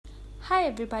Hi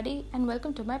everybody and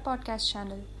welcome to my podcast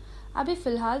channel. अभी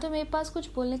फ़िलहाल तो मेरे पास कुछ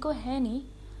बोलने को है नहीं,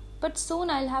 but soon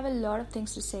I will have a lot of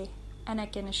things to से and I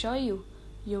can assure you,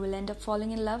 you will end up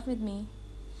falling in love with me.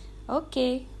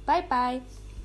 Okay, bye bye.